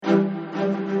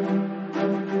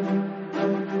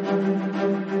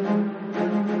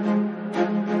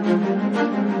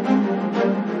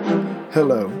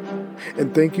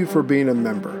and thank you for being a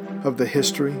member of the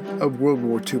History of World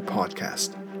War II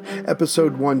podcast.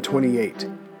 Episode 128,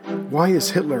 Why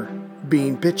is Hitler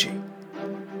being bitchy?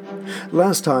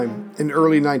 Last time, in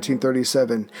early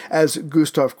 1937, as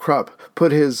Gustav Krupp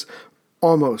put his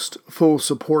almost full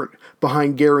support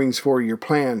behind Goering's four-year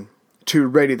plan to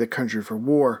ready the country for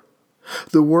war,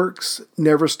 the works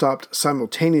never stopped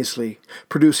simultaneously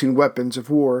producing weapons of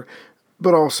war,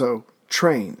 but also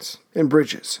trains and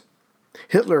bridges.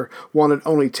 Hitler wanted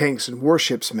only tanks and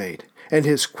warships made, and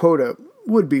his quota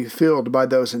would be filled by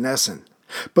those in Essen.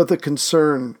 But the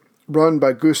concern run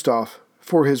by Gustav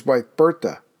for his wife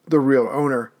Bertha, the real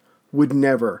owner, would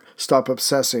never stop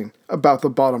obsessing about the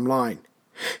bottom line.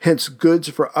 Hence, goods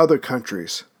for other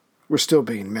countries were still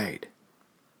being made.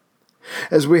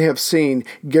 As we have seen,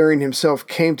 Goering himself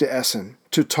came to Essen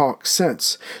to talk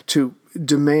sense, to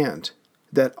demand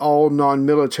that all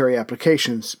non-military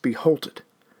applications be halted.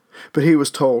 But he was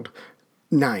told,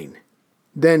 Nein.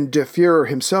 Then Der Fuhrer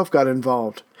himself got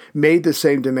involved, made the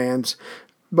same demands,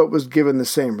 but was given the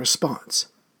same response,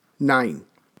 Nein.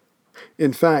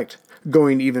 In fact,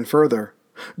 going even further,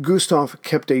 Gustav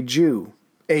kept a Jew,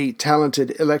 a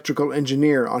talented electrical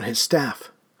engineer, on his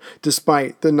staff,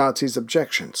 despite the Nazis'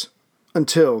 objections,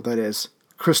 until, that is,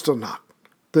 Kristallnacht,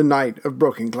 the night of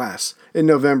broken glass, in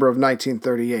November of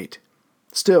 1938.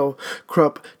 Still,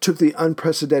 Krupp took the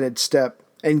unprecedented step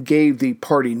and gave the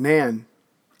party man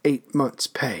 8 months'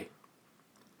 pay.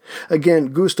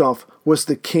 Again, Gustav was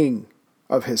the king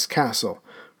of his castle,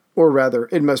 or rather,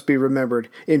 it must be remembered,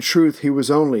 in truth he was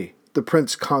only the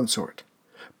prince consort.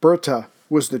 Bertha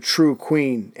was the true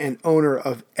queen and owner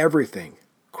of everything,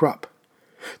 Krupp.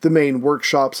 The main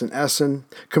workshops in Essen,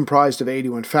 comprised of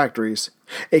 81 factories,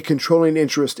 a controlling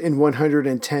interest in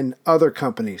 110 other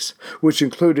companies, which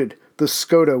included the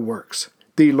Skoda Works,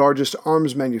 the largest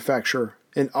arms manufacturer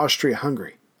in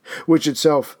Austria-Hungary, which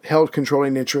itself held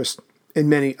controlling interest in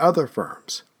many other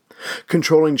firms,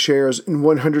 controlling shares in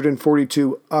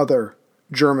 142 other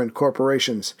German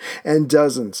corporations, and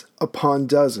dozens upon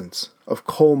dozens of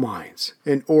coal mines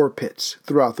and ore pits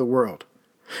throughout the world,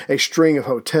 a string of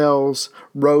hotels,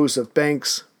 rows of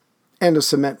banks, and a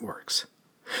cement works.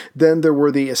 Then there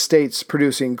were the estates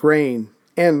producing grain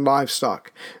and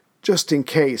livestock, just in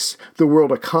case the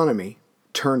world economy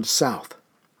turned south.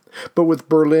 But with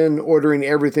Berlin ordering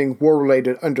everything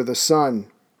war-related under the sun,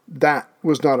 that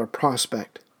was not a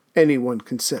prospect anyone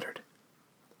considered.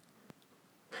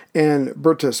 And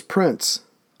Bertha's prince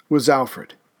was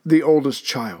Alfried, the oldest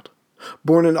child.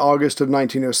 Born in August of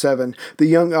 1907, the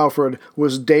young Alfried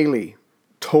was daily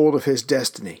told of his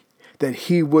destiny, that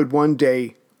he would one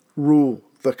day rule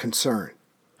the concern.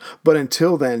 But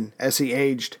until then, as he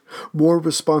aged, more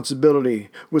responsibility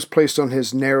was placed on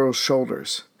his narrow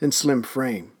shoulders and slim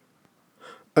frame.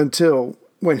 Until,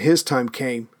 when his time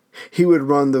came, he would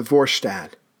run the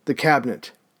Vorstand, the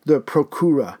cabinet, the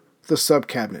Prokura, the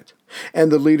sub-cabinet, and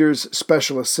the leader's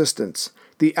special assistants,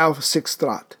 the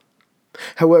Aufsichtsrat.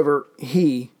 However,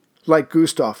 he, like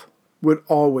Gustav, would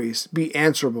always be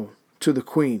answerable to the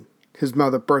queen, his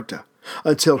mother Bertha,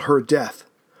 until her death.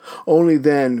 Only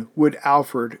then would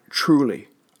Alfred truly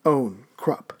own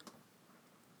Krupp.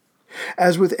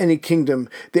 As with any kingdom,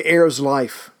 the heir's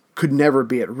life could never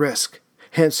be at risk.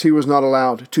 Hence, he was not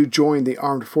allowed to join the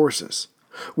armed forces,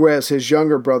 whereas his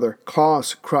younger brother,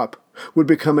 Klaus Krupp, would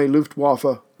become a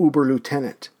Luftwaffe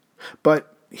Oberleutnant.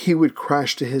 But he would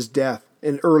crash to his death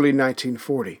in early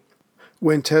 1940,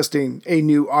 when testing a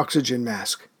new oxygen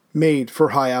mask made for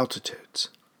high altitudes.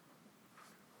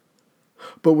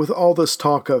 But with all this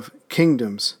talk of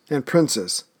kingdoms and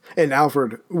princes, and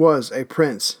Alfred was a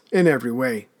prince in every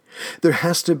way, there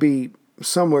has to be,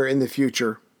 somewhere in the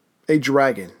future, a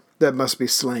dragon that must be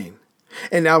slain.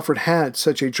 And Alfred had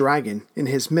such a dragon in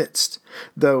his midst,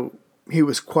 though he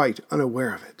was quite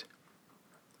unaware of it.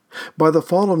 By the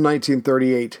fall of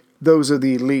 1938, those of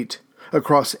the elite,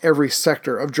 across every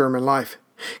sector of German life,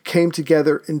 came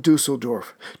together in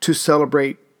Dusseldorf to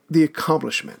celebrate the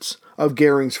accomplishments of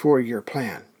Goering's four-year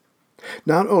plan.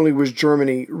 Not only was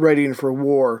Germany readying for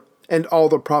war and all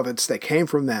the profits that came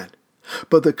from that,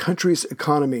 but the country's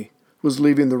economy was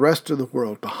leaving the rest of the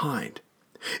world behind.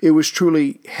 It was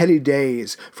truly heady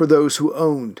days for those who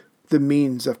owned the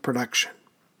means of production.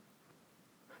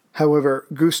 However,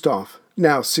 Gustav,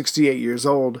 now 68 years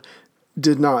old,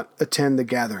 did not attend the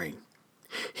gathering.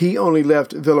 He only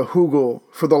left Villa Hugel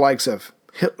for the likes of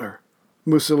Hitler,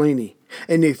 Mussolini,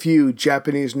 and a few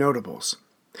Japanese notables.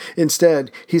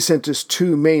 Instead, he sent his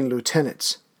two main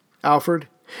lieutenants, Alfred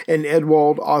and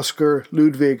Edwald Oskar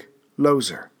Ludwig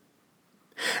Loser.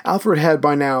 Alfred had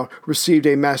by now received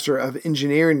a Master of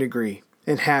Engineering degree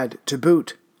and had, to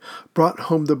boot, brought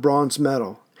home the bronze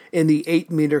medal in the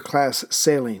 8-meter class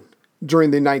sailing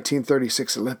during the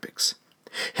 1936 Olympics.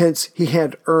 Hence, he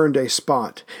had earned a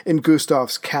spot in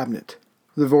Gustav's cabinet,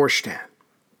 the Vorstand.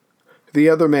 The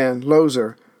other man,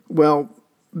 Loser, well,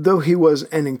 though he was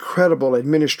an incredible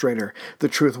administrator, the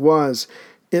truth was,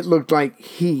 it looked like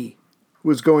he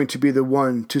was going to be the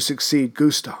one to succeed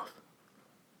Gustav.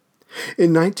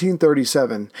 In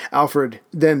 1937, Alfred,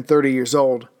 then 30 years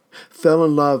old, fell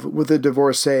in love with the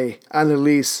divorcee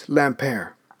Anneliese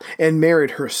Lampert and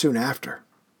married her soon after.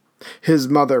 His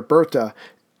mother, Bertha,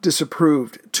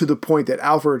 disapproved to the point that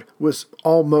Alfred was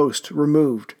almost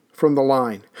removed from the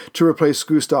line to replace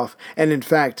Gustav, and in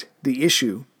fact, the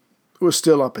issue was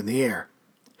still up in the air.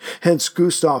 Hence,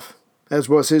 Gustav, as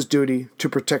was his duty to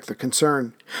protect the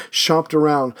concern, shopped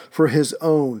around for his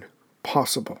own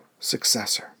possible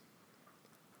successor.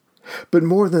 But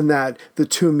more than that, the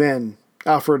two men,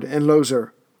 Alfred and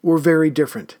Loser, were very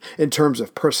different in terms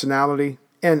of personality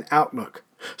and outlook,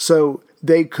 so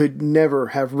they could never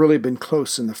have really been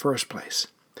close in the first place.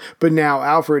 But now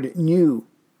Alfred knew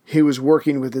he was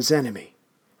working with his enemy.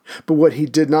 But what he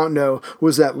did not know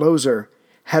was that Loser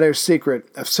had a secret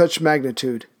of such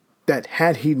magnitude that,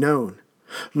 had he known,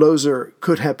 Loser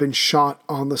could have been shot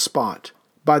on the spot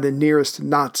by the nearest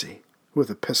Nazi with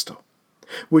a pistol,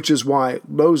 which is why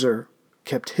Loser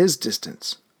kept his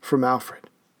distance from Alfred.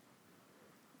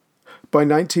 By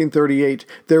 1938,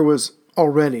 there was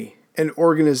already an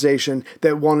organization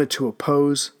that wanted to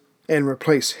oppose and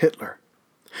replace Hitler.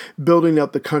 Building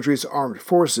up the country's armed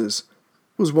forces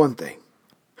was one thing.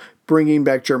 Bringing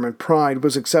back German pride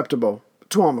was acceptable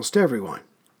to almost everyone.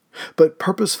 But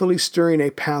purposefully steering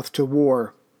a path to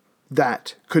war,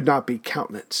 that could not be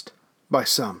countenanced by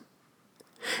some.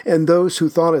 And those who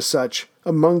thought as such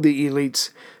among the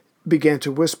elites began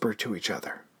to whisper to each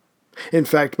other. In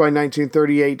fact, by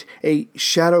 1938, a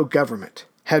shadow government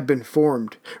had been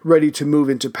formed, ready to move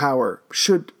into power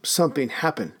should something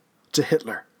happen to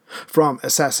Hitler, from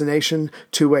assassination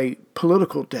to a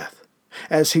political death,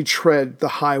 as he tread the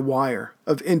high wire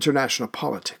of international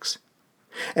politics.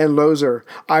 And Loser,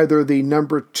 either the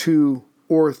number 2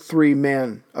 or 3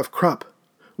 man of Krupp,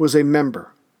 was a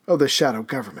member of the shadow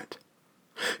government.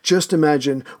 Just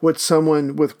imagine what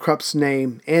someone with Krupp's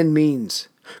name and means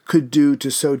could do to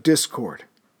sow discord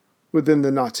within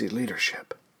the Nazi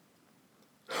leadership.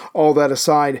 All that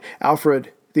aside,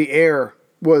 Alfred, the heir,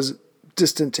 was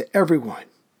distant to everyone,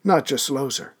 not just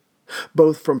Loser,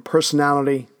 both from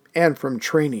personality and from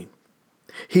training.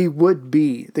 He would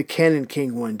be the Cannon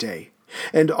King one day,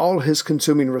 and all his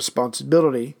consuming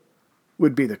responsibility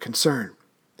would be the concern.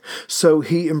 So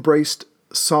he embraced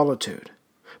solitude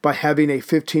by having a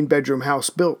 15-bedroom house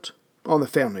built on the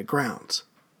family grounds.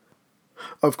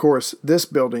 Of course, this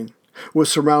building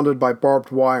was surrounded by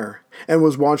barbed wire and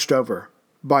was watched over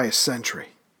by a sentry.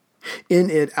 In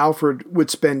it, Alfred would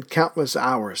spend countless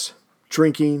hours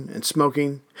drinking and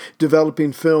smoking,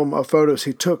 developing film of photos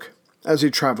he took as he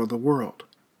traveled the world.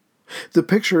 The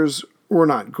pictures were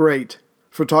not great.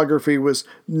 Photography was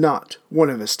not one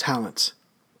of his talents,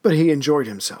 but he enjoyed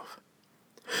himself.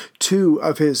 2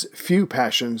 of his few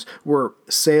passions were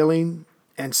sailing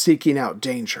and seeking out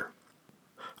danger.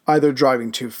 Either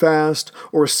driving too fast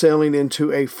or sailing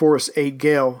into a force 8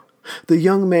 gale, the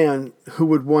young man who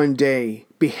would one day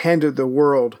be handed the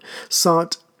world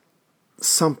sought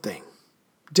something.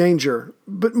 Danger,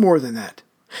 but more than that.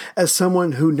 As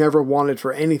someone who never wanted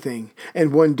for anything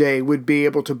and one day would be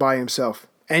able to buy himself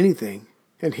anything,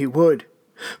 and he would,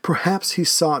 perhaps he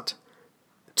sought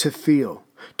to feel,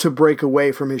 to break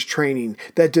away from his training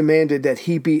that demanded that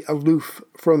he be aloof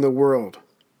from the world,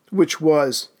 which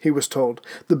was, he was told,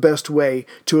 the best way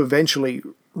to eventually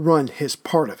run his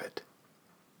part of it.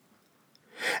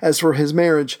 As for his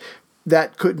marriage,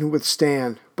 that couldn't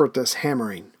withstand Bertha's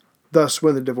hammering. Thus,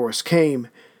 when the divorce came,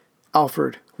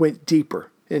 Alfred went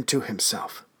deeper into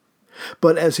himself.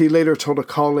 But as he later told a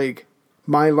colleague,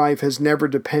 "My life has never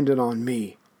depended on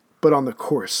me, but on the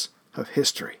course of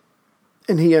history."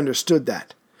 And he understood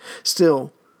that.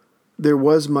 Still, there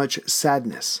was much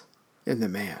sadness in the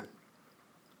man.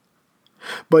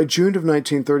 By June of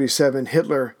 1937,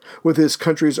 Hitler, with his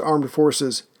country's armed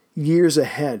forces years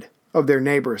ahead of their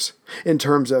neighbors in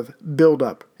terms of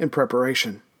build-up and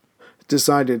preparation,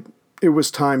 decided it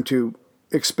was time to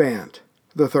expand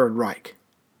the Third Reich.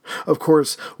 Of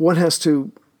course, one has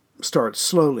to start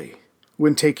slowly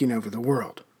when taking over the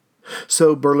world.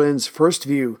 So Berlin's first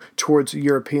view towards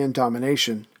European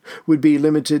domination would be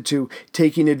limited to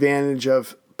taking advantage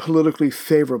of politically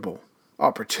favorable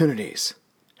opportunities.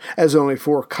 As only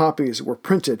 4 copies were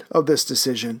printed of this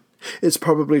decision, it's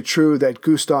probably true that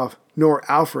Gustav nor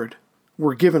Alfred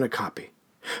were given a copy,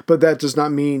 but that does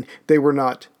not mean they were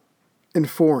not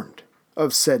informed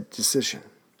of said decision.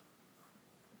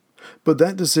 But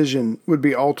that decision would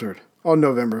be altered on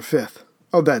November 5th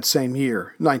of that same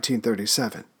year,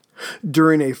 1937,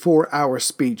 during a 4-hour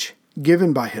speech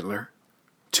given by Hitler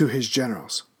to his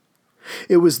generals.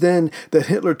 It was then that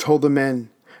Hitler told the men,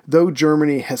 though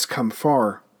Germany has come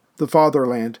far, the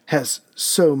fatherland has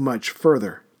so much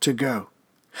further to go.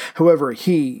 However,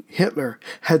 he, Hitler,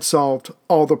 had solved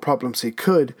all the problems he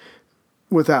could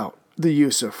without the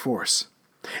use of force.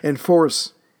 And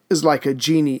force is like a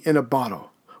genie in a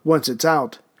bottle. Once it's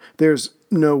out, there's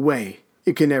no way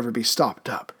it can ever be stopped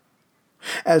up.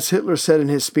 As Hitler said in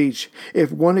his speech,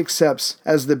 if one accepts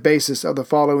as the basis of the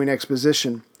following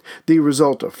exposition the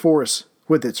result of force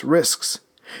with its risks,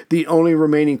 the only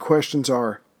remaining questions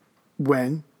are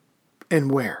when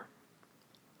and where.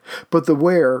 But the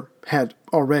where had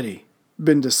already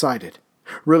been decided,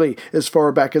 really as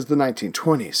far back as the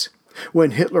 1920s,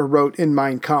 when Hitler wrote in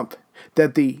Mein Kampf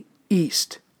that the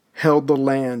East held the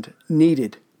land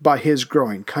needed by his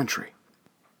growing country.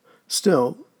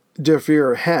 Still, Der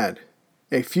Führer had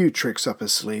a few tricks up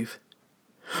his sleeve.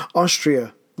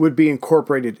 Austria would be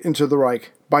incorporated into the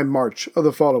Reich by March of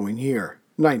the following year,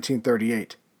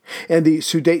 1938, and the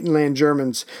Sudetenland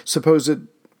Germans' supposed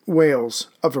whales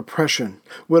of oppression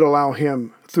would allow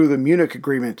him, through the Munich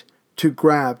Agreement, to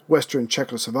grab Western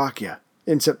Czechoslovakia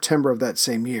in September of that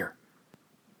same year.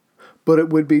 But it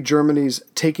would be Germany's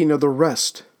taking of the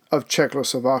rest of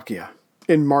Czechoslovakia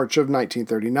in March of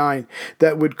 1939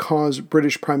 that would cause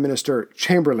British Prime Minister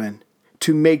Chamberlain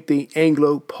to make the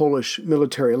Anglo-Polish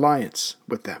military alliance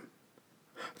with them,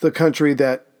 the country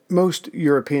that most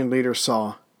European leaders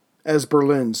saw as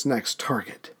Berlin's next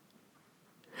target.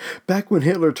 Back when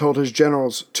Hitler told his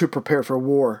generals to prepare for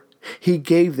war, he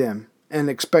gave them an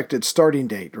expected starting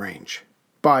date range,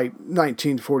 by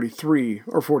 1943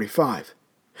 or 45.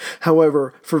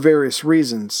 However, for various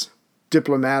reasons,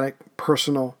 diplomatic,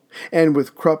 personal, and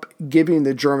with Krupp giving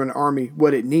the German army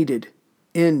what it needed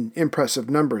in impressive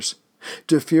numbers,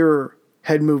 Der Führer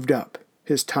had moved up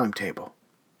his timetable.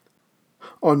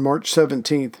 On March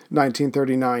 17,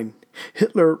 1939,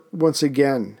 Hitler once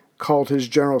again called his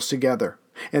generals together,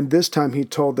 and this time he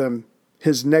told them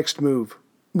his next move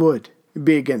would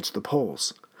be against the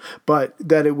Poles, but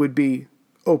that it would be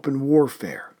open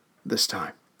warfare this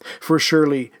time. For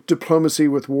surely diplomacy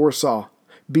with Warsaw,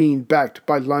 being backed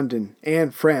by London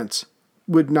and France,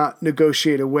 would not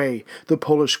negotiate away the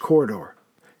Polish corridor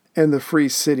and the free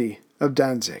city of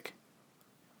Danzig.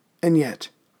 And yet,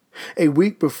 a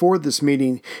week before this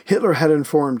meeting, Hitler had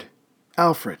informed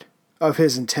Alfried of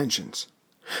his intentions.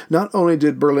 Not only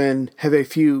did Berlin have a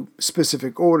few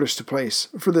specific orders to place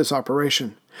for this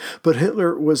operation, but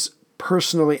Hitler was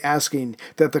personally asking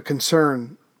that the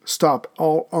concern stop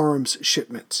all arms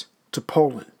shipments to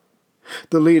Poland.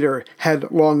 The leader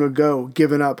had long ago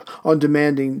given up on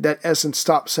demanding that Essen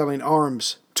stop selling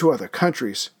arms to other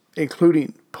countries,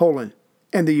 including Poland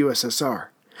and the USSR,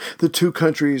 the two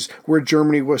countries where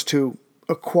Germany was to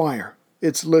acquire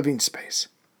its living space.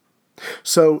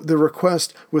 So the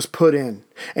request was put in,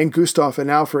 and Gustav and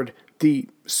Alfried, the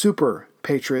super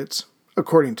patriots,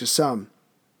 according to some,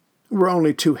 were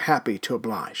only too happy to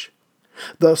oblige.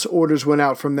 Thus orders went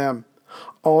out from them.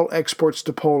 All exports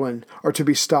to Poland are to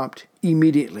be stopped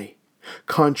immediately.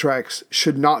 Contracts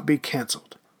should not be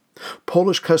canceled.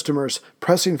 Polish customers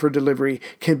pressing for delivery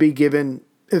can be given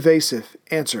evasive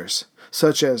answers,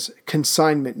 such as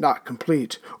consignment not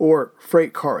complete or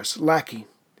freight cars lacking,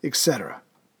 etc.,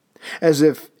 as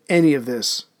if any of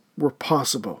this were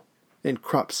possible in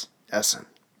Krupp's Essen.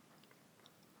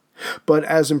 But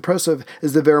as impressive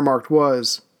as the Wehrmacht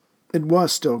was, it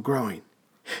was still growing.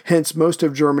 Hence, most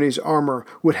of Germany's armor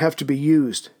would have to be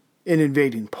used in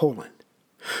invading Poland.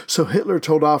 So Hitler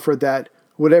told Alfried that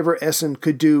whatever Essen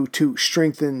could do to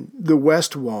strengthen the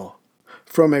West Wall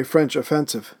from a French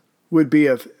offensive would be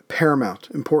of paramount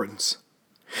importance.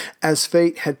 As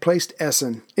fate had placed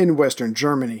Essen in western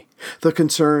Germany, the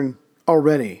concern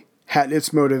already had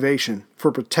its motivation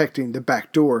for protecting the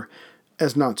back door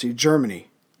as Nazi Germany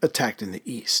attacked in the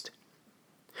east.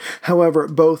 However,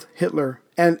 both Hitler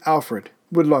and Alfried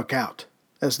would luck out,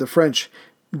 as the French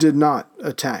did not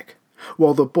attack,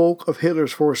 while the bulk of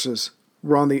Hitler's forces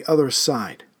were on the other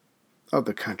side of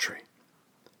the country.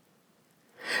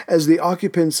 As the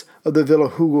occupants of the Villa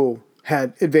Hugel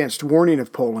had advanced warning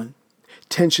of Poland,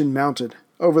 tension mounted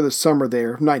over the summer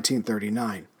there of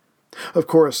 1939. Of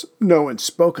course, no one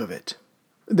spoke of it.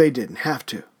 They didn't have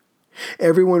to.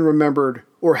 Everyone remembered,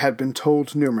 or had been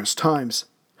told numerous times,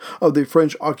 of the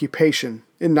French occupation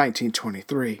in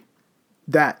 1923.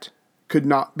 That could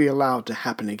not be allowed to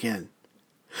happen again.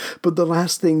 But the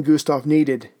last thing Gustav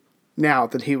needed, now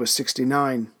that he was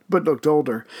 69, but looked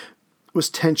older, was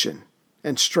tension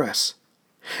and stress.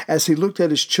 As he looked at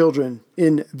his children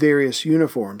in various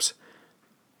uniforms,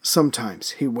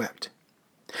 sometimes he wept.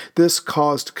 This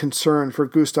caused concern for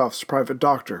Gustav's private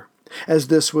doctor, as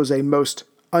this was a most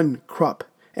un-Krupp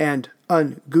and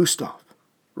un-Gustav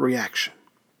reaction.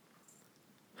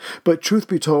 But truth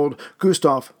be told,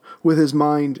 Gustav, with his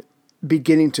mind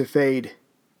beginning to fade,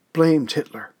 blamed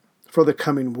Hitler for the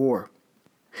coming war.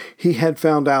 He had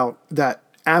found out that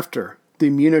after the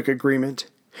Munich Agreement,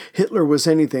 Hitler was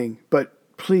anything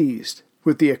but pleased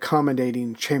with the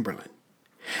accommodating Chamberlain,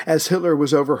 as Hitler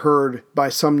was overheard by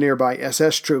some nearby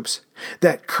SS troops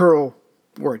that Kurl,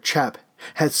 or a chap,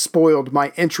 had spoiled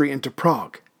my entry into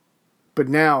Prague. But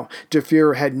now der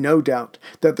Fuhrer had no doubt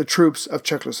that the troops of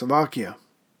Czechoslovakia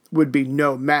would be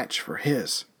no match for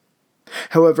his.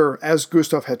 However, as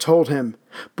Gustav had told him,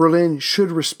 Berlin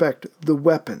should respect the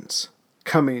weapons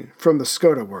coming from the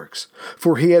Skoda works,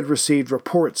 for he had received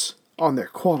reports on their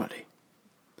quality.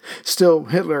 Still,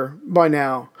 Hitler, by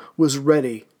now, was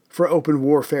ready for open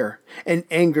warfare and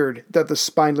angered that the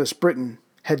spineless Briton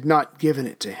had not given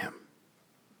it to him.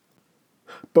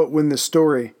 But when the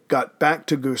story got back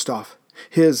to Gustav,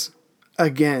 his,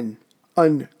 again,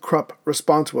 un-Krupp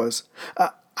response was,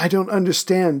 I don't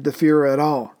understand the Fuhrer at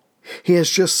all. He has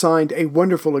just signed a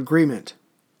wonderful agreement.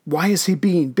 Why is he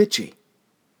being bitchy?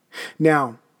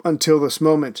 Now, until this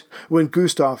moment, when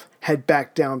Gustav had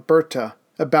backed down Bertha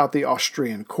about the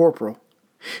Austrian corporal,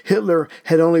 Hitler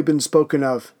had only been spoken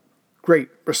of great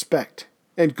respect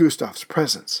and Gustav's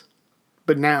presence.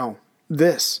 But now,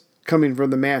 this, coming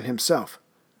from the man himself.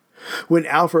 When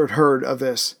Alfried heard of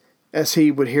this, as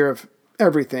he would hear of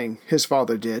everything his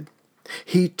father did,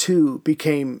 he too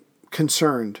became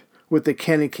concerned with the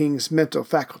Cannon King's mental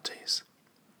faculties.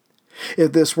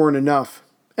 If this weren't enough,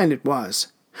 and it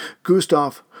was,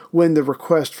 Gustav, when the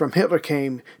request from Hitler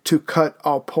came to cut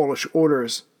all Polish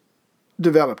orders,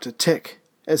 developed a tic,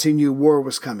 as he knew war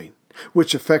was coming,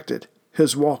 which affected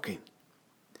his walking.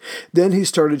 Then he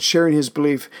started sharing his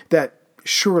belief that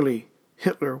surely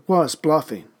Hitler was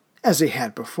bluffing, as he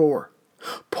had before.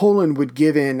 Poland would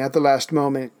give in at the last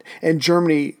moment, and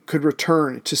Germany could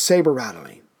return to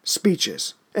saber-rattling,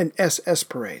 speeches, and SS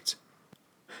parades.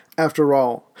 After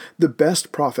all, the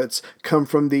best profits come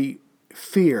from the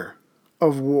fear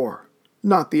of war,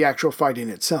 not the actual fighting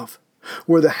itself,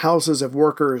 where the houses of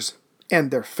workers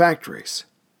and their factories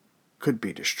could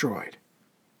be destroyed.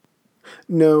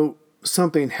 No,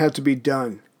 something had to be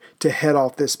done to head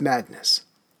off this madness.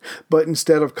 But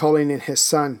instead of calling in his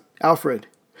son, Alfried,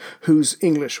 whose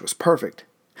English was perfect,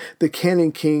 the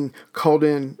Cannon King called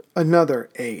in another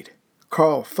aide,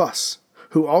 Karl Fuss,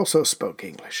 who also spoke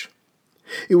English.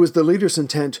 It was the leader's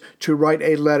intent to write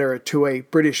a letter to a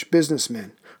British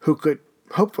businessman who could,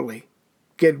 hopefully,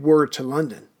 get word to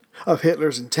London of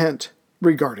Hitler's intent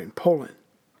regarding Poland.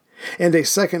 And a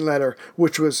second letter,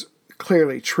 which was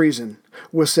clearly treason,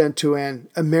 was sent to an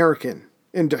American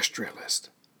industrialist.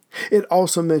 It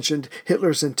also mentioned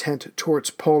Hitler's intent towards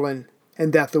Poland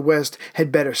and that the West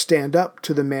had better stand up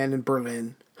to the man in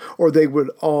Berlin, or they would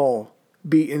all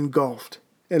be engulfed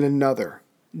in another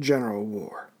general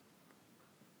war.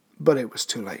 But it was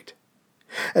too late.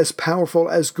 As powerful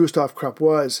as Gustav Krupp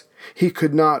was, he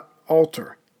could not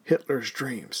alter Hitler's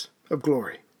dreams of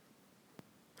glory.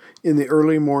 In the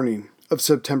early morning of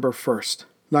September 1st,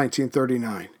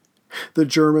 1939, the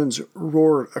Germans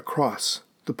roared across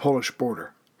the Polish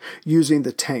border, using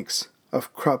the tanks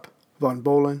of Krupp, von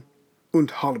Bohlen, und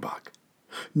Halbach,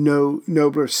 no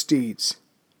nobler steeds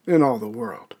in all the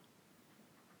world.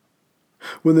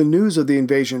 When the news of the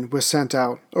invasion was sent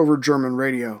out over German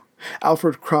radio,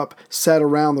 Alfried Krupp sat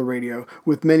around the radio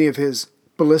with many of his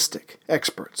ballistic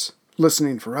experts,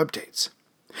 listening for updates.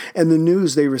 And the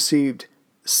news they received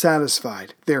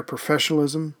satisfied their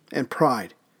professionalism and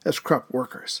pride as Krupp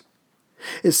workers.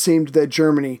 It seemed that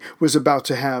Germany was about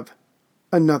to have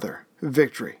another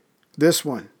victory, this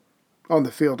one on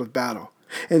the field of battle,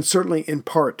 and certainly in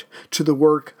part to the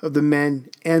work of the men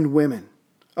and women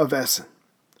of Essen.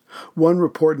 One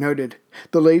report noted,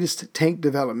 the latest tank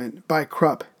development by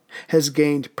Krupp has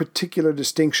gained particular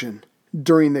distinction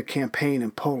during the campaign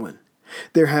in Poland.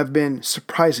 There have been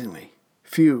surprisingly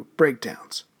few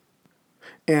breakdowns.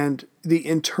 And the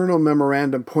internal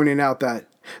memorandum pointed out that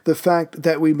the fact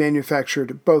that we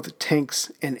manufactured both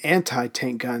tanks and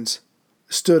anti-tank guns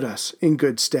stood us in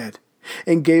good stead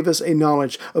and gave us a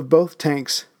knowledge of both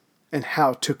tanks and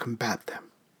how to combat them.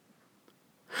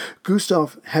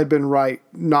 Gustav had been right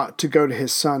not to go to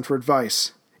his son for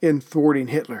advice in thwarting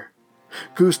Hitler,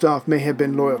 Gustav may have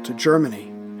been loyal to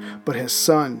Germany, but his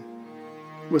son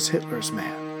was Hitler's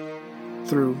man,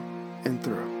 through and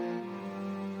through.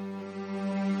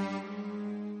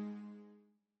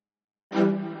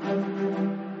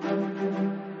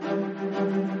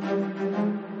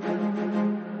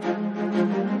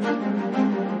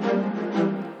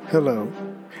 Hello,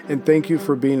 and thank you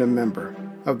for being a member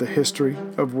of the History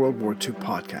of World War II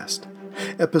podcast,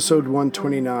 episode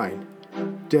 129,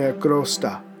 Der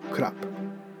große Krupp.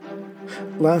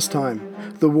 Last time,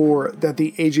 the war that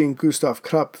the aging Gustav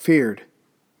Krupp feared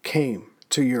came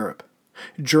to Europe.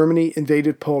 Germany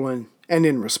invaded Poland, and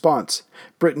in response,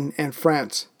 Britain and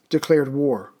France declared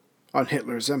war on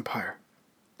Hitler's empire.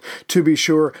 To be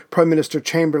sure, Prime Minister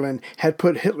Chamberlain had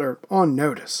put Hitler on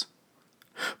notice.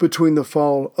 Between the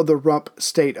fall of the Rupp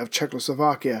state of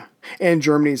Czechoslovakia and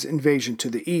Germany's invasion to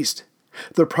the east,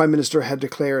 the Prime Minister had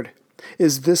declared,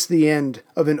 "Is this the end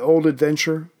of an old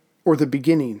adventure or the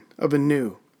beginning of a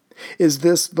new? Is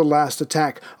this the last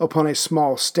attack upon a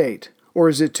small state, or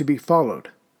is it to be followed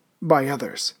by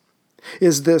others?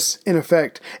 Is this, in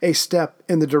effect, a step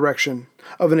in the direction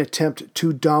of an attempt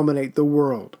to dominate the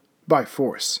world by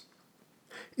force?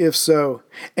 If so,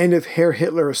 and if Herr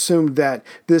Hitler assumed that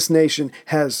this nation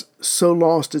has so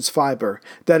lost its fiber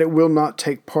that it will not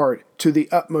take part to the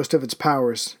utmost of its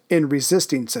powers in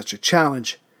resisting such a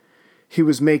challenge, he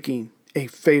was making a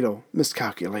fatal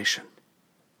miscalculation.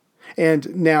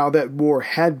 And now that war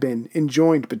had been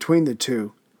enjoined between the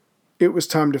two, it was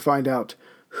time to find out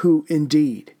who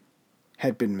indeed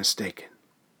had been mistaken.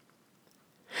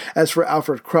 As for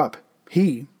Alfried Krupp,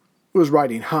 he was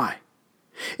riding high.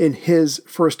 In his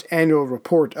first annual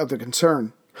report of the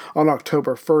concern, on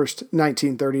October 1st,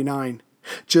 1939,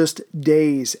 just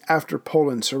days after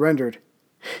Poland surrendered,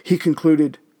 he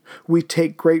concluded, "We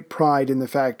take great pride in the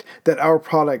fact that our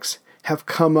products have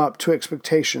come up to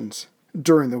expectations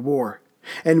during the war,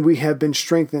 and we have been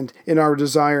strengthened in our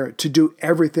desire to do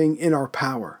everything in our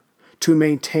power to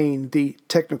maintain the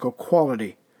technical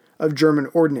quality of German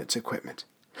ordnance equipment,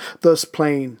 thus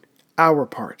playing our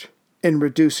part in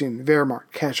reducing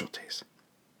Wehrmacht casualties."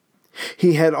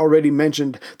 He had already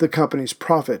mentioned the company's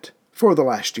profit for the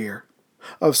last year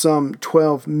of some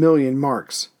 12 million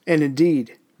marks, and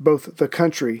indeed, both the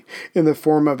country, in the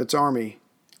form of its army,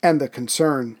 and the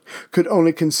concern could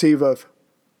only conceive of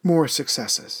more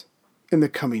successes in the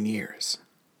coming years.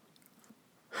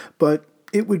 But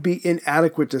it would be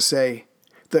inadequate to say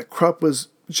that Krupp was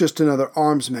just another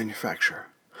arms manufacturer,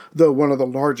 though one of the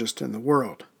largest in the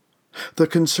world. The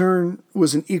concern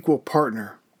was an equal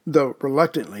partner, though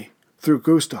reluctantly, through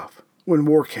Gustav, when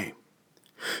war came.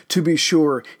 To be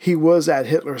sure, he was at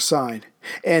Hitler's side,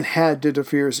 and had de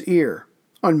Vier's ear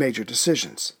on major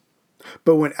decisions.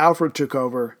 But when Alfred took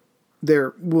over,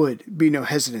 there would be no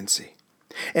hesitancy,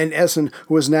 and Essen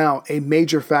was now a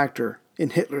major factor in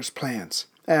Hitler's plans,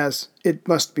 as it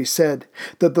must be said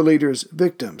that the leader's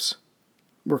victims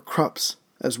were Krupp's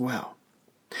as well,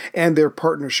 and their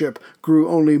partnership grew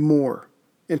only more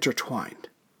intertwined.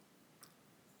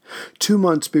 2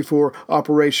 months before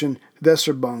Operation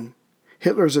Weserübung,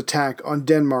 Hitler's attack on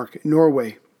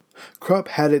Denmark-Norway, Krupp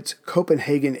had its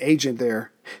Copenhagen agent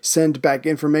there send back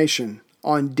information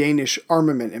on Danish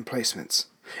armament emplacements,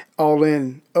 all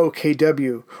in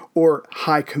OKW, or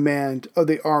High Command of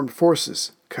the Armed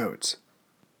Forces codes.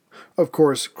 Of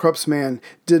course, Krupp's man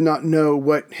did not know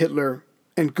what Hitler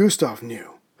and Gustav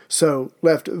knew, so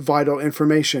left vital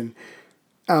information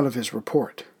out of his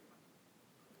report.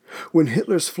 When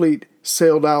Hitler's fleet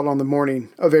sailed out on the morning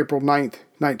of April 9th,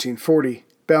 1940,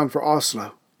 bound for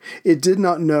Oslo, it did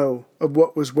not know of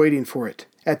what was waiting for it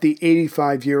at the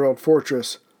 85-year-old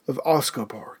fortress of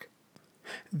Oskoborg.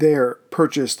 There,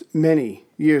 purchased many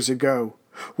years ago,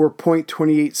 were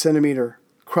 .28-centimeter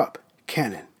Krupp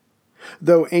cannon.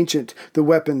 Though ancient, the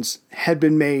weapons had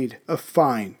been made of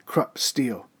fine Krupp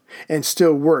steel, and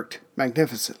still worked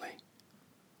magnificently.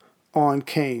 On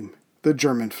came the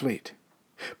German fleet.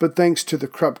 But thanks to the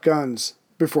Krupp guns,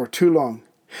 before too long,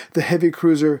 the heavy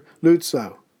cruiser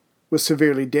Lützow was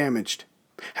severely damaged.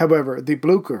 However, the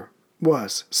Blücher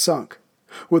was sunk,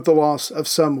 with the loss of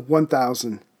some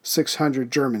 1,600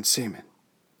 German seamen.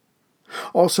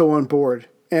 Also on board,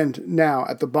 and now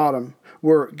at the bottom,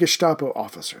 were Gestapo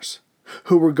officers,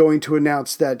 who were going to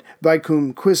announce that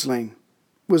Vicomte Quisling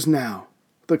was now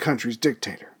the country's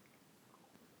dictator.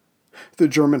 The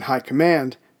German High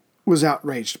Command was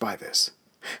outraged by this.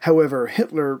 However,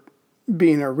 Hitler,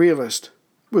 being a realist,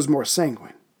 was more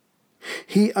sanguine.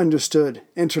 He understood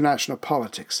international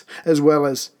politics as well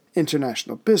as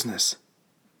international business,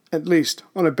 at least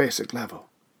on a basic level.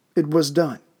 It was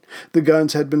done. The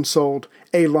guns had been sold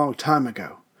a long time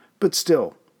ago, but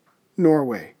still,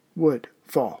 Norway would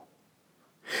fall.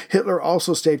 Hitler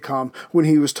also stayed calm when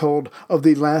he was told of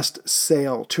the last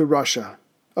sale to Russia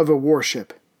of a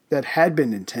warship that had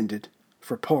been intended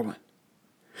for Poland.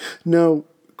 No,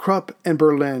 Krupp and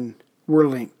Berlin were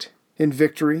linked in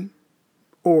victory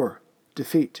or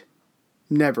defeat,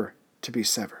 never to be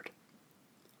severed.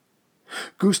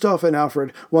 Gustav and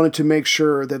Alfried wanted to make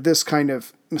sure that this kind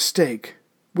of mistake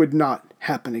would not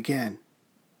happen again.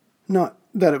 Not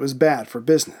that it was bad for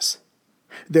business.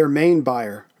 Their main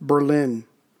buyer, Berlin,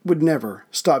 would never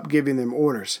stop giving them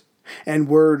orders, and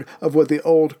word of what the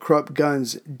old Krupp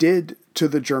guns did to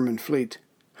the German fleet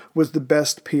was the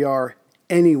best PR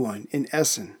anyone in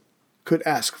Essen could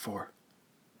ask for.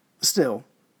 Still,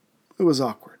 it was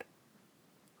awkward.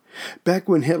 Back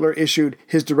when Hitler issued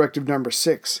his Directive No.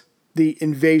 6, the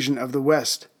invasion of the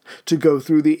West, to go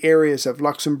through the areas of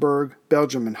Luxembourg,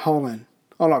 Belgium, and Holland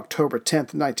on October 10,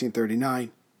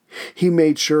 1939, he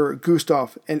made sure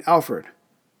Gustav and Alfried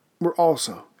were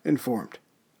also informed.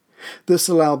 This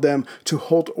allowed them to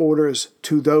halt orders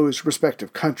to those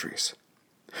respective countries.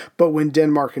 But when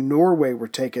Denmark and Norway were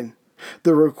taken,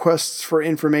 the requests for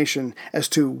information as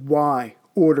to why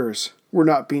orders were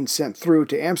not being sent through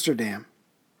to Amsterdam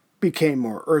became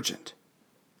more urgent.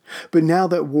 But now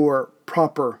that war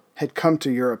proper had come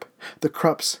to Europe, the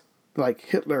Krupps, like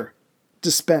Hitler,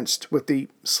 dispensed with the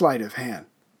sleight of hand.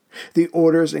 The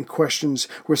orders and questions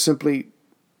were simply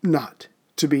not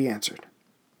to be answered.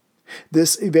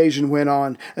 This evasion went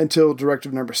on until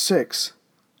Directive No. 6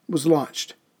 was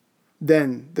launched.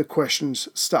 Then the questions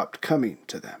stopped coming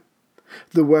to them.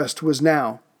 The West was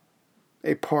now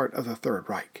a part of the Third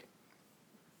Reich.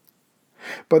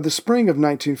 By the spring of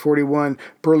 1941,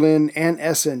 Berlin and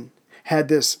Essen had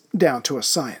this down to a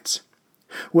science.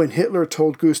 When Hitler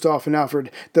told Gustav and Alfried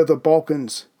that the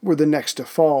Balkans were the next to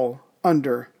fall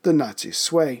under the Nazi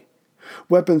sway,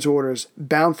 weapons orders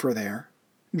bound for there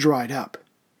dried up.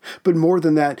 But more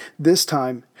than that, this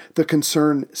time the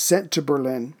concern sent to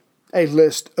Berlin a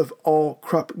list of all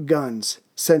Krupp guns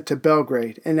sent to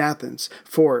Belgrade and Athens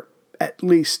for at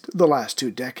least the last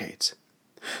 2 decades.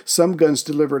 Some guns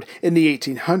delivered in the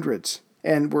 1800s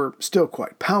and were still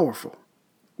quite powerful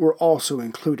were also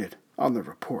included on the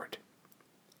report.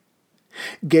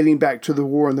 Getting back to the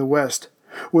war in the West,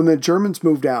 when the Germans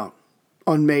moved out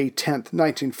on May 10,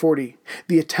 1940,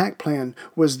 the attack plan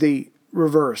was the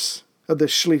reverse of the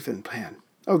Schlieffen Plan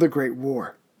of the Great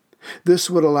War. This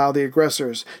would allow the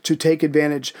aggressors to take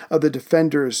advantage of the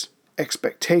defenders'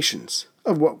 expectations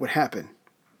of what would happen,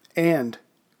 and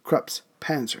Krupp's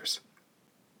panzers.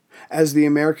 As the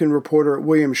American reporter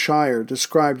William Shire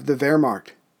described the Wehrmacht,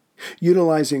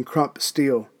 utilizing Krupp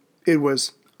steel, it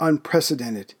was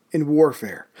unprecedented in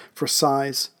warfare for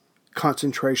size,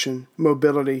 concentration,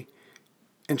 mobility,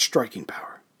 and striking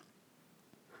power.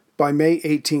 By May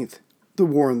 18th, the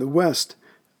war in the West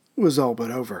was all but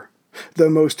over, though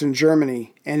most in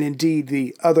Germany, and indeed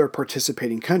the other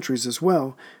participating countries as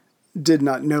well, did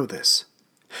not know this.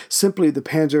 Simply the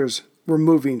panzers were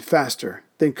moving faster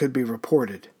than could be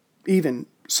reported, even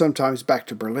sometimes back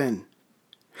to Berlin.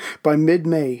 By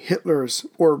mid-May, Hitler's,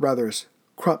 or rather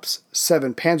Krupp's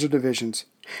 7 panzer divisions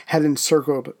had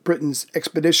encircled Britain's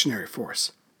expeditionary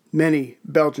force, many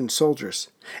Belgian soldiers,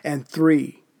 and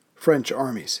 3 French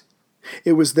armies.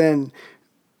 It was then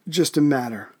just a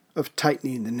matter of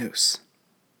tightening the noose.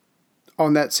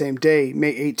 On that same day,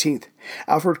 May 18th,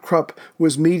 Alfred Krupp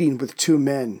was meeting with 2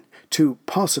 men to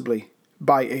possibly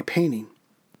buy a painting.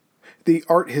 The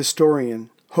art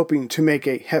historian, hoping to make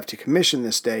a hefty commission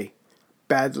this day,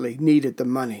 badly needed the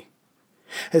money.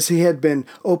 As he had been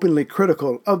openly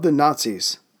critical of the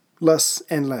Nazis, less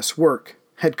and less work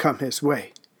had come his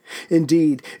way.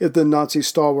 Indeed, if the Nazi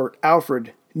stalwart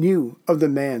Alfried knew of the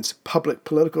man's public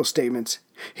political statements,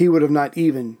 he would have not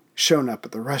even shown up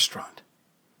at the restaurant.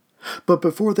 But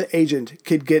before the agent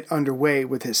could get underway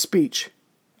with his speech,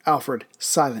 Alfried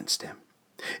silenced him.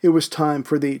 It was time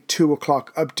for the 2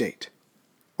 o'clock update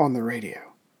on the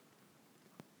radio.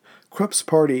 Krupp's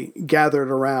party gathered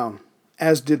around,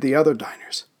 as did the other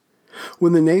diners.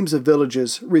 When the names of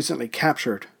villages recently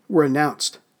captured were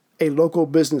announced, a local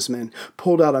businessman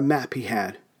pulled out a map he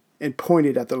had and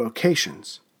pointed at the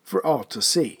locations for all to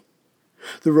see.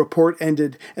 The report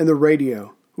ended and the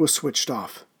radio was switched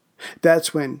off.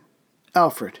 That's when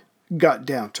Alfried got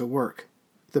down to work.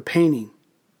 The painting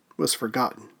was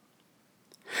forgotten.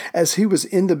 As he was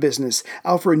in the business,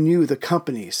 Alfried knew the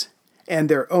companies and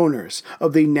their owners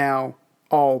of the now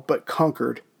all but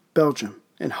conquered Belgium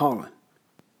and Holland.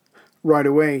 Right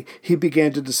away, he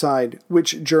began to decide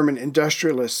which German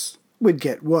industrialists would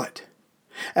get what.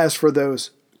 As for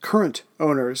those current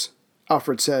owners,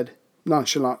 Alfried said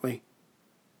nonchalantly.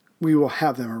 "We will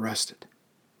have them arrested."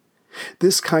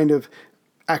 This kind of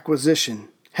acquisition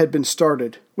had been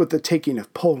started with the taking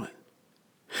of Poland.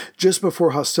 Just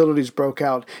before hostilities broke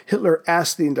out, Hitler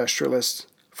asked the industrialists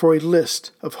for a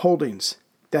list of holdings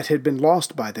that had been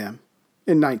lost by them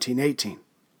in 1918.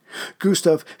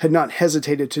 Gustav had not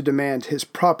hesitated to demand his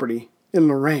property in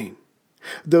Lorraine,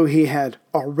 though he had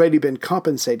already been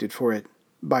compensated for it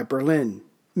by Berlin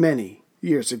many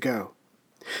years ago.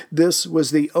 This was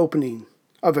the opening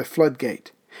of a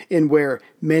floodgate in where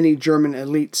many German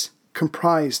elites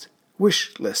comprised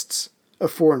wish lists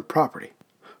of foreign property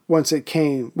once it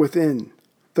came within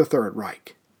the Third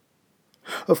Reich.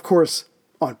 Of course,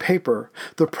 on paper,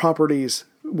 the properties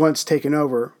once taken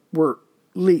over were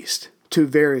leased to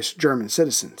various German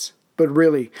citizens, but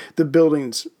really the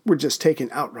buildings were just taken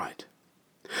outright.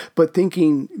 But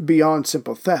thinking beyond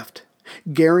simple theft,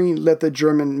 Goering let the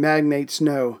German magnates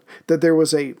know that there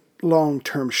was a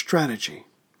long-term strategy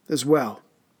as well.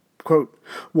 Quote,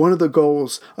 "One of the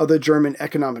goals of the German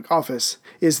Economic Office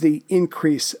is the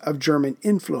increase of German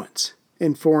influence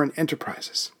in foreign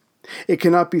enterprises. It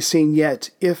cannot be seen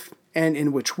yet if and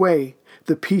in which way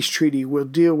the peace treaty will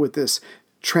deal with this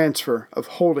transfer of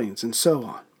holdings and so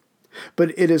on.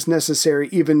 But it is necessary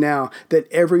even now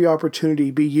that every opportunity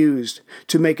be used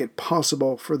to make it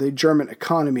possible for the German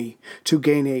economy to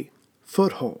gain a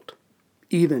foothold,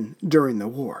 even during the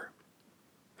war."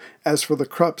 As for the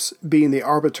Krupps being the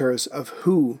arbiters of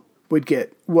who would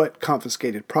get what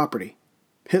confiscated property,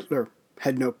 Hitler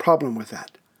had no problem with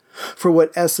that, for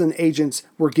what Essen agents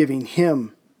were giving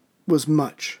him was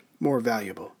much more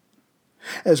valuable.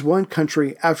 As one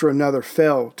country after another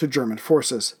fell to German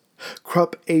forces,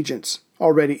 Krupp agents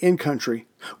already in country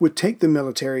would take the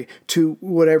military to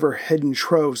whatever hidden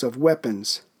troves of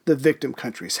weapons the victim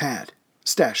countries had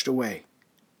stashed away.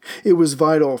 It was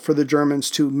vital for the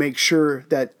Germans to make sure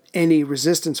that any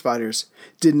resistance fighters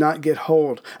did not get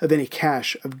hold of any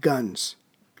cache of guns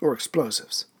or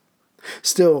explosives.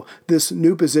 Still, this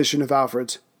new position of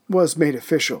Alfred's was made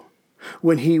official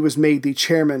when he was made the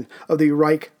chairman of the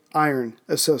Reich Iron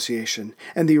Association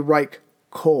and the Reich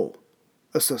Coal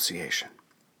Association.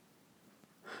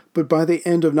 But by the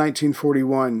end of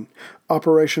 1941,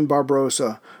 Operation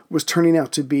Barbarossa was turning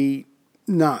out to be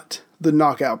not the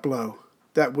knockout blow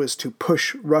that was to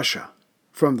push Russia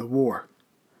from the war.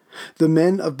 The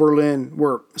men of Berlin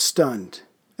were stunned,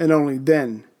 and only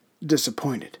then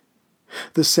disappointed.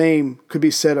 The same could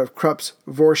be said of Krupp's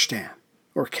Vorstand,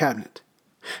 or cabinet.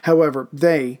 However,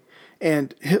 they,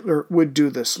 and Hitler would do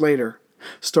this later,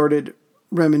 started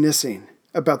reminiscing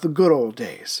about the good old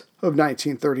days of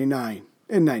 1939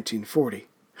 and 1940,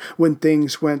 when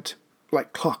things went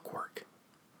like clockwork.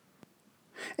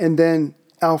 And then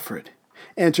Alfried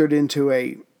entered into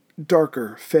a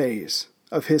darker phase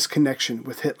of his connection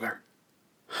with Hitler.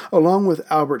 Along with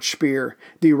Albert Speer,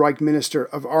 the Reich Minister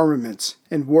of Armaments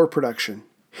and War Production,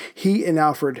 he and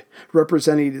Alfried,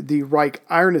 representing the Reich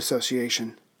Iron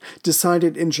Association,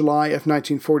 decided in July of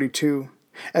 1942,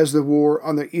 as the war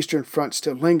on the Eastern Front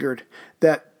still lingered,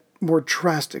 that more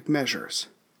drastic measures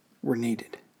were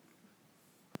needed.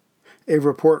 A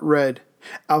report read,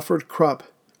 Alfried Krupp,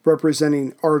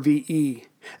 representing RVE,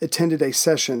 attended a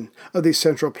session of the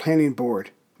Central Planning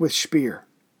Board with Speer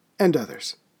and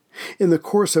others, in the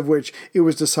course of which it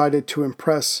was decided to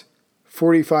impress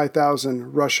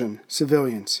 45,000 Russian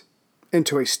civilians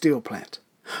into a steel plant,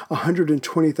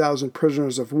 120,000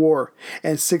 prisoners of war,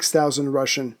 and 6,000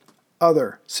 Russian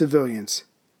other civilians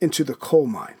into the coal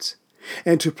mines,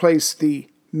 and to place the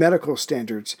medical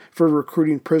standards for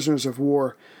recruiting prisoners of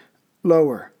war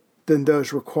lower than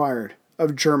those required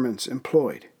of Germans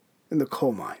employed in the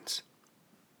coal mines,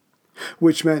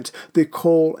 which meant the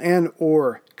coal and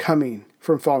ore coming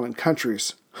from fallen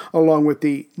countries, along with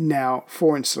the now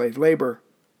foreign slave labor,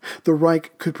 the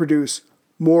Reich could produce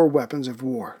more weapons of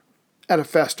war at a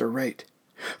faster rate,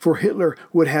 for Hitler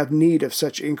would have need of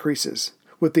such increases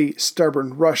with the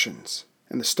stubborn Russians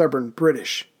and the stubborn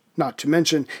British, not to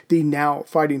mention the now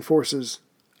fighting forces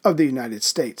of the United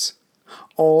States,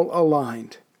 all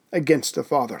aligned against the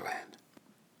fatherland.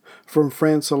 From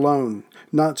France alone,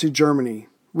 Nazi Germany,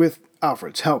 with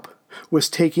Alfred's help, was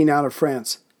taking out of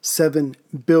France $7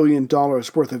 billion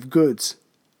worth of goods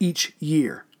each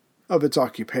year of its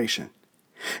occupation.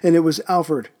 And it was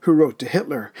Alfried who wrote to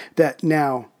Hitler that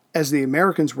now, as the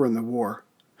Americans were in the war,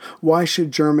 why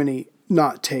should Germany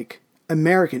not take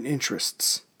American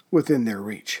interests within their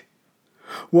reach?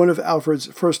 One of Alfred's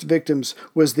first victims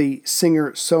was the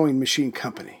Singer Sewing Machine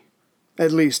Company,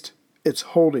 at least its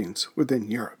holdings within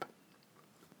Europe.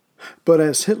 But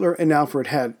as Hitler and Alfried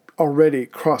had already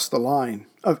crossed the line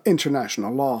of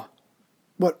international law.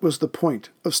 What was the point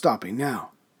of stopping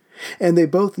now? And they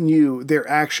both knew their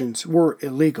actions were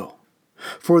illegal.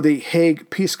 For the Hague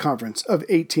Peace Conference of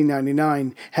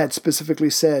 1899 had specifically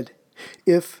said,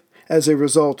 if, as a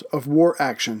result of war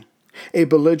action, a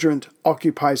belligerent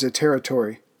occupies a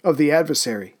territory of the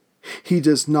adversary, he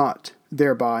does not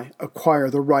thereby acquire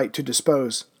the right to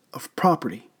dispose of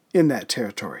property in that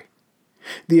territory.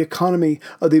 The economy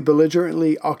of the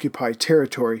belligerently occupied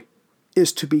territory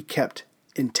is to be kept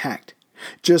intact,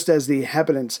 just as the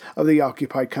inhabitants of the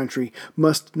occupied country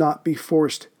must not be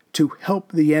forced to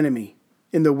help the enemy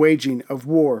in the waging of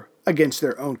war against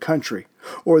their own country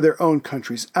or their own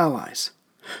country's allies.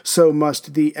 So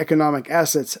must the economic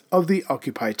assets of the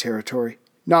occupied territory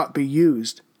not be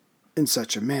used in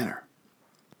such a manner.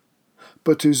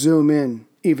 But to zoom in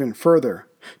even further,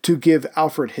 to give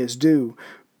Alfred his due,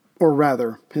 or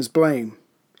rather his blame,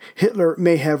 Hitler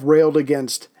may have railed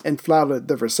against and flouted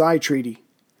the Versailles Treaty,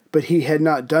 but he had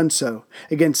not done so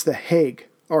against the Hague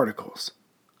Articles.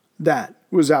 That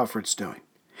was Alfred's doing,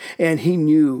 and he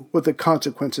knew what the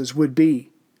consequences would be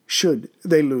should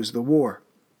they lose the war.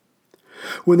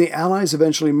 When the Allies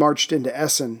eventually marched into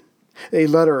Essen, a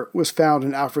letter was found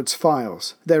in Alfred's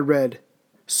files that read,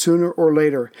 "Sooner or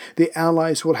later, the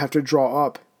Allies will have to draw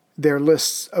up their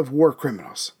lists of war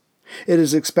criminals. It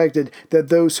is expected that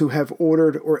those who have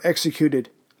ordered or executed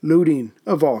looting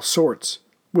of all sorts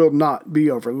will not be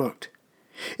overlooked.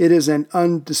 It is an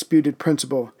undisputed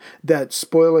principle that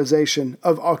spoliation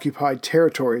of occupied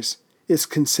territories is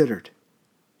considered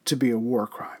to be a war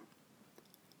crime."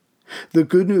 The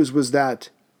good news was that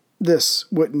this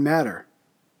wouldn't matter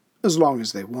as long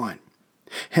as they won.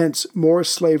 Hence, more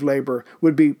slave labor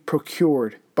would be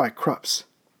procured by Krupps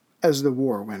as the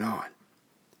war went on.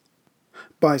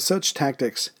 By such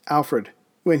tactics, Alfred,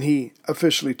 when he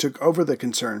officially took over the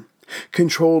concern,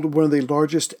 controlled one of the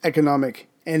largest economic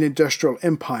and industrial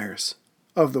empires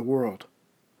of the world,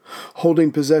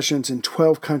 holding possessions in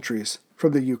 12 countries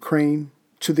from the Ukraine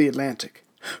to the Atlantic,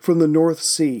 from the North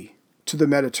Sea to the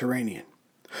Mediterranean.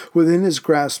 Within his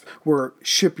grasp were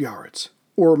shipyards,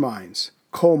 ore mines,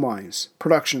 coal mines,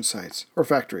 production sites or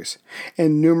factories,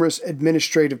 and numerous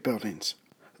administrative buildings,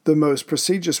 the most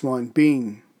prestigious one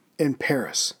being in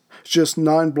Paris, just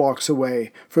 9 blocks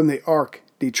away from the Arc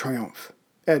de Triomphe,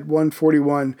 at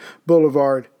 141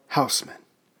 Boulevard Haussmann.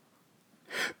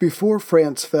 Before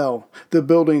France fell, the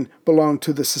building belonged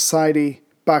to the Société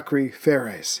Bacri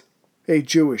Ferres, a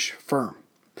Jewish firm.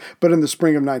 But in the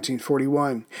spring of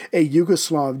 1941, a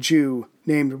Yugoslav Jew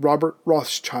named Robert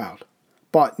Rothschild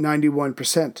bought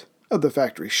 91% of the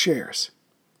factory's shares.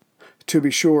 To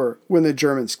be sure, when the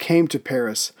Germans came to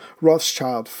Paris,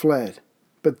 Rothschild fled,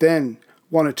 but then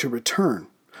wanted to return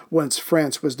once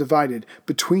France was divided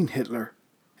between Hitler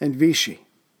and Vichy.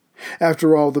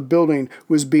 After all, the building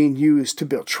was being used to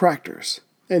build tractors,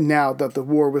 and now that the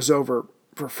war was over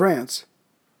for France,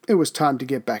 it was time to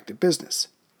get back to business.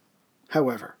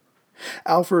 However,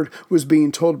 Alfred was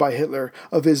being told by Hitler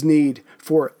of his need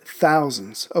for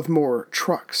thousands of more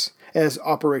trucks as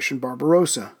Operation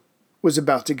Barbarossa was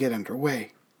about to get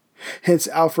underway. Hence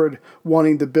Alfred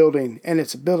wanting the building and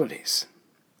its abilities.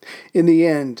 In the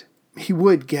end, he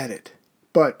would get it,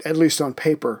 but at least on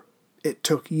paper, it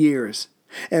took years,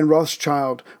 and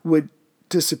Rothschild would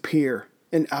disappear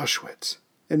in Auschwitz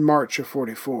in March of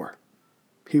 1944.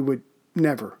 He would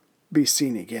never be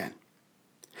seen again.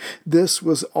 This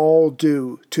was all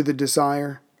due to the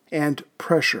desire and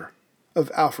pressure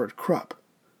of Alfred Krupp,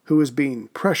 who was being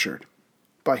pressured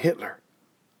by Hitler.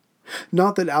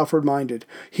 Not that Alfred minded.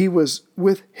 He was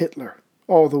with Hitler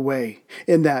all the way,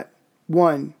 in that,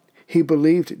 1, he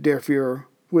believed Der Führer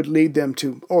would lead them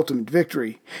to ultimate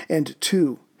victory, and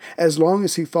 2, as long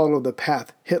as he followed the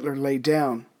path Hitler laid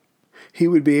down, he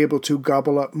would be able to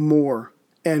gobble up more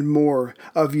and more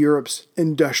of Europe's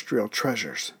industrial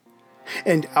treasures.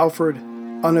 And Alfred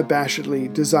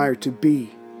unabashedly desired to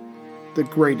be the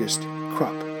greatest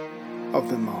Krupp of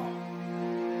them all.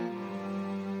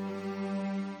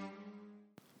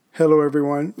 Hello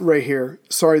everyone, Ray here.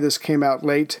 Sorry this came out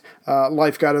late.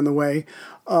 Life got in the way.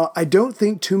 I don't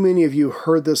think too many of you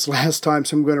heard this last time,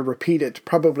 so I'm going to repeat it,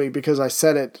 probably because I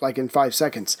said it like in 5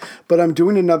 seconds. But I'm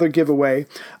doing another giveaway.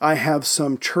 I have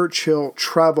some Churchill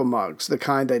travel mugs, the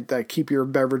kind that keep your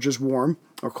beverages warm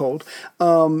or cold.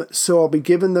 So I'll be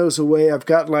giving those away. I've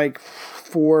got like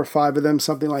 4 or 5 of them,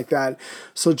 something like that.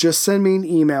 So just send me an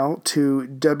email to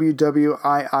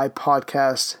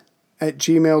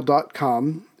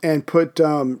wwiipodcast@gmail.com and put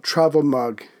travel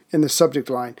mug in the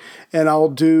subject line, and I'll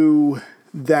do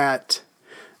that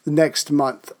next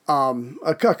month.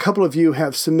 A couple of you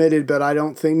have submitted, but I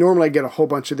don't think, normally I get a whole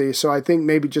bunch of these, so I think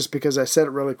maybe just because I said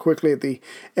it really quickly at the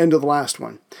end of the last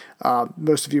one,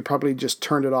 most of you probably just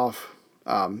turned it off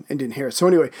and didn't hear it. So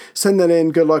anyway, send that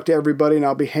in. Good luck to everybody, and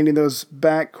I'll be handing those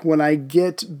back when I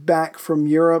get back from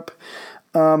Europe.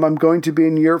 I'm going to be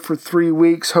in Europe for 3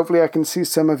 weeks. Hopefully I can see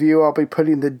some of you. I'll be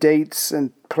putting the dates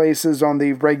and places on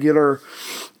the regular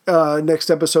next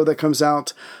episode that comes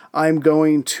out. I'm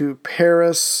going to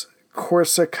Paris,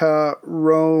 Corsica,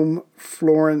 Rome,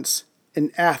 Florence,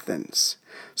 and Athens.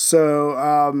 So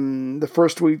the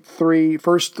first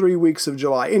 3 weeks of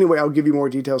July. Anyway, I'll give you more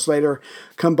details later.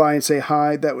 Come by and say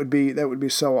hi. That would be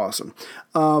so awesome.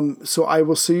 So I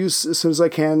will see you as soon as I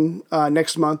can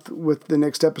next month with the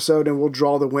next episode, and we'll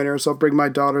draw the winners. I'll bring my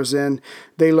daughters in.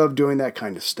 They love doing that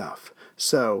kind of stuff.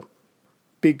 So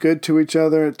be good to each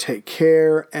other. Take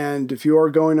care. And if you are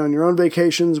going on your own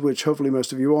vacations, which hopefully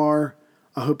most of you are,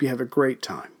 I hope you have a great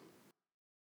time.